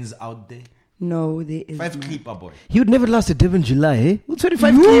lens out there. No, there is. 5 clipper, boy. You'd never last a Devon July, eh?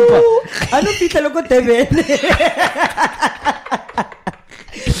 25 clipper. I don't feel like Devin.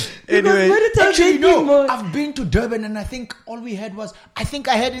 Anyway, Actually, no. I've been to Durban and I think all we had was, I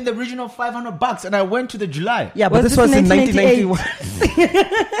had in the region of $500 and I went to the July. Yeah, but Was this this was in 1998?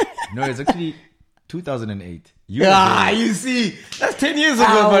 1991. No, it's actually 2008. You see, that's 10 years ago,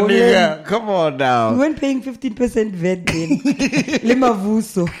 Ah, my well, nigga. Come on now. We weren't paying 15% VAT then.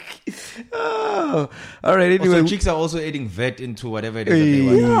 Limavuso. Oh, all right. Anyway, Also, chicks are also adding vet into whatever it is that they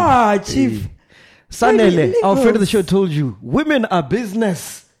want. Yeah, chief. Sanele, our friend of the levels. show, told you women are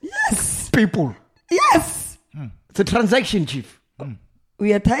business Yes. people. Yes. It's a transaction, chief.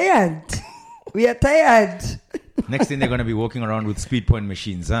 We are tired. Next thing they're going to be walking around with speed point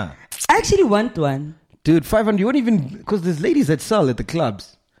machines, huh? I actually want one. Dude, 500. You won't even, because there's ladies that sell at the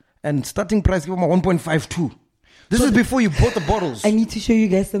clubs, and starting price give them 1.52. This is before you bought the bottles. I need to show you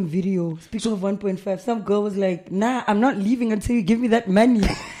guys some video. Speaking of 1.5, some girl was like, nah, I'm not leaving until you give me that money.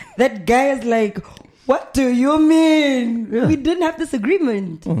 That guy is like, what do you mean? Yeah. We didn't have this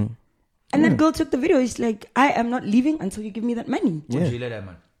agreement. And that girl took the video. She's like, I am not leaving until you give me that money. Yeah.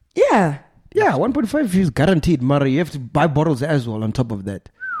 Yeah. Yeah, 1.5 is guaranteed, Mara. You have to buy bottles as well on top of that.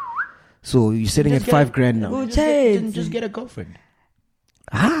 So you're sitting at $5,000 now. Go child. Just get a girlfriend.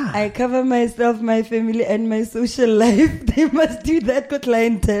 I cover myself, my family, and my social life. They must do that for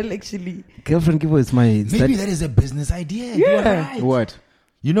clientele, actually. Girlfriend giver is my... Maybe that is a business idea. You are right. What?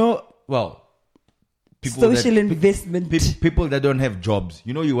 You know, well, Social investment. People that don't have jobs.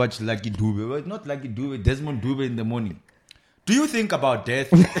 You know, you watch Lucky Dube. Well, not Lucky Dube, Desmond Dube in the morning. Do you think about death?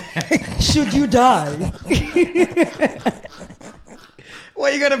 Should you die? Why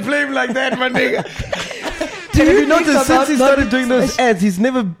you gotta play him like that, my nigga? Do Have you think noticed since about he started not- doing those ads, he's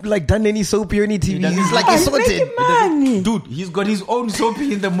never like done any soapy or any TV. He's like, he's I'm sorted. making money. Dude, he's got his own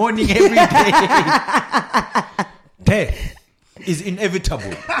soapy in the morning every day. Death. is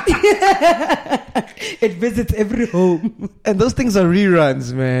inevitable. It visits every home. And those things are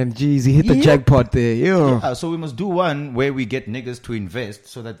reruns, man. Jeez, he hit the jackpot there. Yo. So we must do one where we get niggas to invest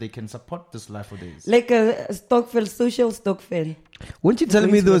so that they can support this life for days. Like a Stockville, social Stockville. Weren't you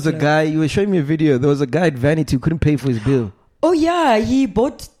telling me there was a guy, you were showing me a video, there was a guy at Vanity who couldn't pay for his bill. Oh yeah, he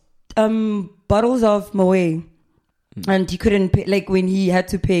bought bottles of Moe. And he couldn't pay, like when he had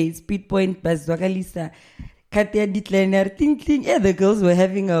to pay Speed Point, Bazwakalisa, Katia Ditlener, yeah, the girls were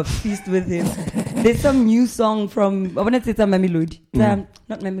having a feast with him. There's some new song from, I want to say it's a Mamelodi. Not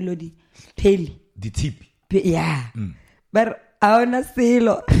Mamelodi, Peli. The tip. Yeah. But I want to say,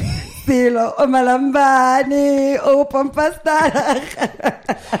 Silo, O Malambane, O Pampasta.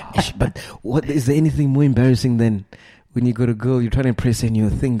 But what is there anything more embarrassing than when you got a girl, you're trying to impress her and your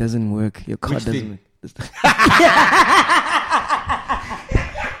thing doesn't work, your card doesn't work?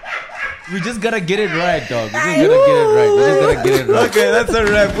 We just gotta get it right, dog. We just gotta get it right. Okay, that's a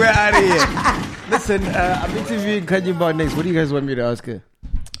wrap. We're out of here. Listen, I'm interviewing Kanyimba next. What do you guys want me to ask her?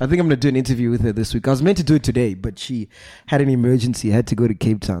 I think I'm going to do an interview with her this week. I was meant to do it today, but she had an emergency. Had to go to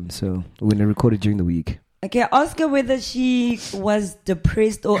Cape Town, so we're going to record it during the week. Okay, ask her whether she was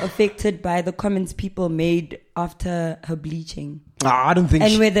depressed or affected by the comments people made after her bleaching. I don't think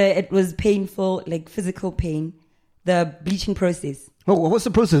and whether it was painful, like physical pain, the bleaching process. Oh, what's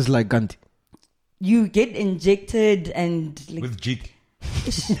the process like, Ganti? You get injected and... like, with jig.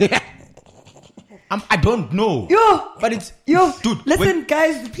 I don't know. But it's... Dude, listen,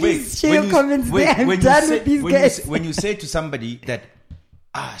 guys, please share your comments there. I'm done with these guys. When you say to somebody that,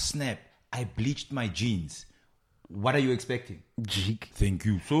 snap, I bleached my jeans. What are you expecting? Jig. Thank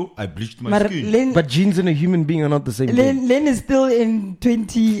you. So, I bleached my skin. But jeans and a human being are not the same thing. Len is still in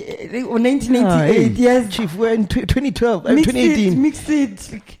 1998. Yes. Chief, we're in 2012. 2018. Mix it.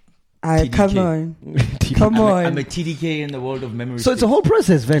 Come on. Come on. I'm a TDK in the world of memory. So it's a whole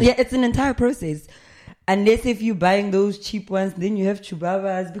process, man. Yeah, it's an entire process. Unless if you're buying those cheap ones, then you have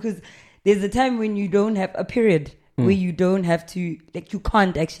chubabas. Because there's a time when you don't have a period. Where you don't have to, like, you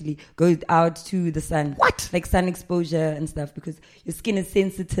can't actually go out to the sun. What? Like sun exposure and stuff because your skin is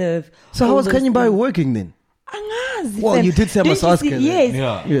sensitive. So how was Kanyimba working then? Well, you did say I must ask her. Yes.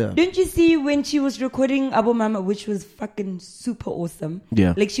 Yeah. Don't you see when she was recording Abo Mama, which was fucking super awesome?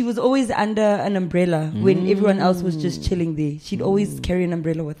 Yeah. Like she was always under an umbrella when everyone else was just chilling there. She'd always carry an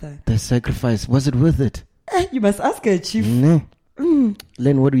umbrella with her. The sacrifice, was it worth it? You must ask her, Chief. No.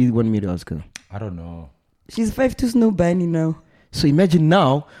 Len, what do you want me to ask her? I don't know. She's 5'2" snow bunny now. So imagine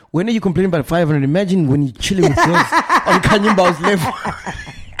now, when are you complaining about 500? Imagine when you're chilling with girls on Kanyimba's level.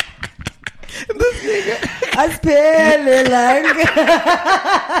 This nigga. Aspele lang.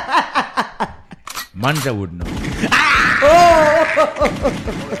 Manja would know.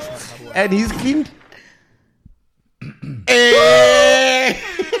 And he's cleaned?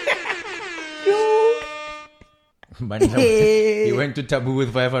 He went to Taboo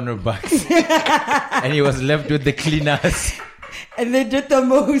with $500 and he was left with the cleaners. And they did the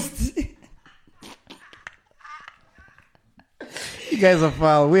most. You guys are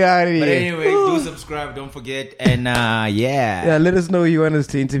foul. We are out of here. But anyway, do subscribe, don't forget. And yeah, let us know who you want us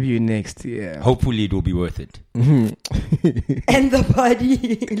to interview next. Yeah. Hopefully it will be worth it. And the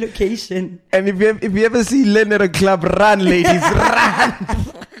party location. And if you ever see Len at a club, run, ladies, run.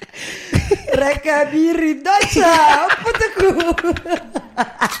 Rakabiri Dacha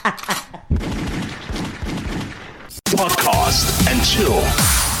Podcast and chill.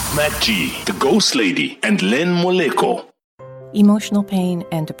 MacG, the Ghost Lady, and Len Moleko. Emotional pain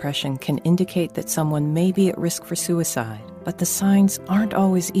and depression can indicate that someone may be at risk for suicide, but the signs aren't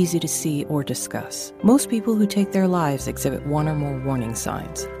always easy to see or discuss. Most people who take their lives exhibit one or more warning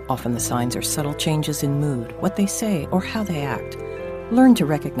signs. Often the signs are subtle changes in mood, what they say, or how they act. Learn to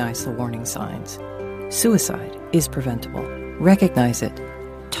recognize the warning signs. Suicide is preventable. Recognize it.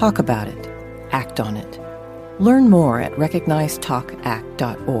 Talk about it. Act on it. Learn more at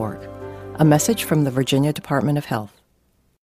recognizetalkact.org. A message from the Virginia Department of Health.